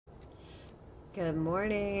Good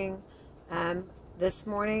morning. This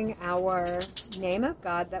morning, our name of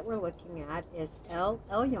God that we're looking at is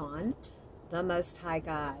El-Elyon, the Most High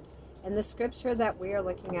God. And the scripture that we are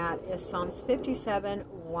looking at is Psalms 57,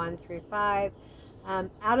 1 through 5.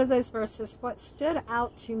 Out of those verses, what stood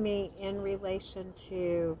out to me in relation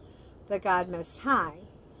to the God Most High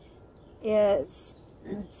is,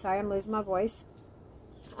 sorry, I'm losing my voice.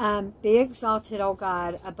 Be exalted, O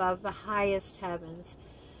God, above the highest heavens.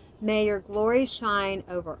 May your glory shine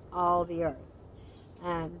over all the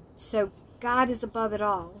earth. So God is above it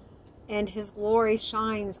all, and his glory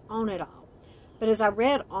shines on it all. But as I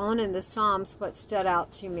read on in the Psalms, what stood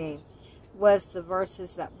out to me was the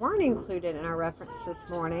verses that weren't included in our reference this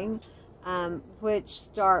morning, which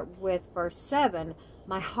start with verse 7.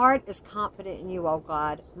 My heart is confident in you, O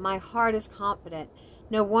God. My heart is confident.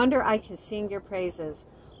 No wonder I can sing your praises.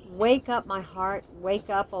 Wake up, my heart.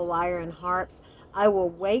 Wake up, O lyre and harp. I will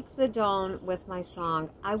wake the dawn with my song.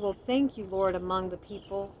 I will thank you, Lord, among the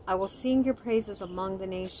people. I will sing your praises among the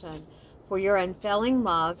nation. For your unfailing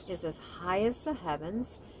love is as high as the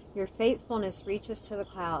heavens. Your faithfulness reaches to the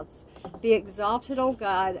clouds. Be exalted, O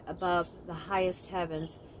God, above the highest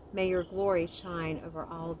heavens. May your glory shine over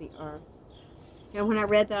all the earth. And when I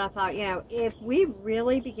read that, I thought, if we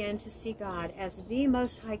really begin to see God as the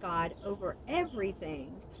Most High God over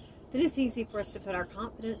everything, then it's easy for us to put our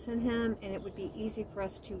confidence in him, and it would be easy for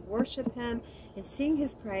us to worship him and sing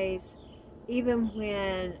his praise even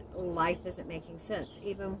when life isn't making sense,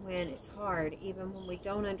 even when it's hard, even when we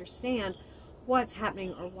don't understand what's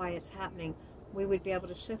happening or why it's happening. We would be able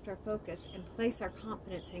to shift our focus and place our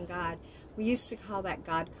confidence in God. We used to call that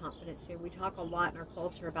God confidence. We talk a lot in our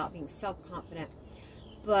culture about being self-confident,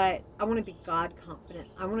 but I want to be God confident.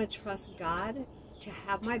 I want to trust God to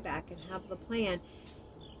have my back and have the plan,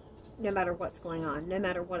 no matter what's going on, no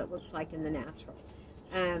matter what it looks like in the natural.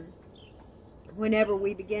 Whenever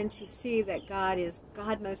we begin to see that God is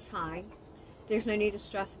God Most High, there's no need to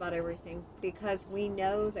stress about everything, because we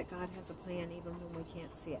know that God has a plan even when we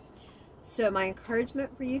can't see it. So my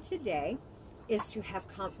encouragement for you today is to have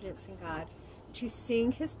confidence in God, to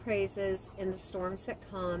sing his praises in the storms that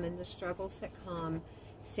come and the struggles that come.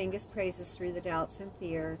 Sing his praises through the doubts and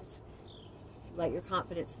fears. Let your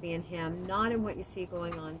confidence be in him, not in what you see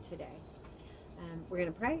going on today. We're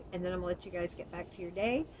going to pray, and then I'm going to let you guys get back to your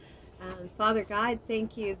day. Father God,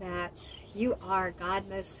 thank you that you are God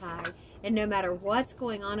Most High, and no matter what's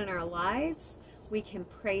going on in our lives, we can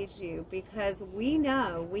praise you, because we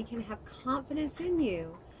know we can have confidence in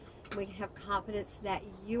you. We can have confidence that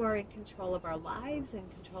you are in control of our lives, in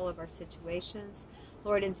control of our situations,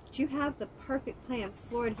 Lord, and that you have the perfect plan.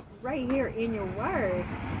 Because, Lord, right here in your word,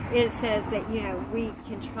 it says that, we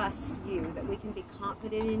can trust you, that we can be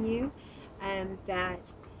confident in you, and that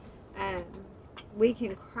we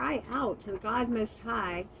can cry out to the God Most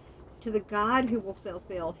High, to the God who will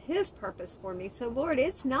fulfill his purpose for me. So, Lord,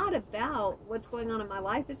 it's not about what's going on in my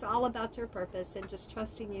life. It's all about your purpose, and just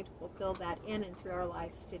trusting you to fulfill that in and through our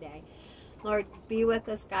lives today. Lord, be with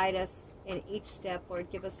us, guide us in each step. Lord,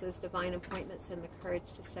 give us those divine appointments and the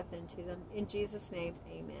courage to step into them. In Jesus' name,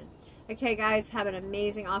 amen. Okay, guys, have an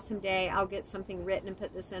amazing, awesome day. I'll get something written and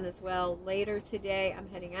put this in as well later today. I'm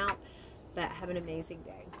heading out, but have an amazing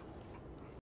day.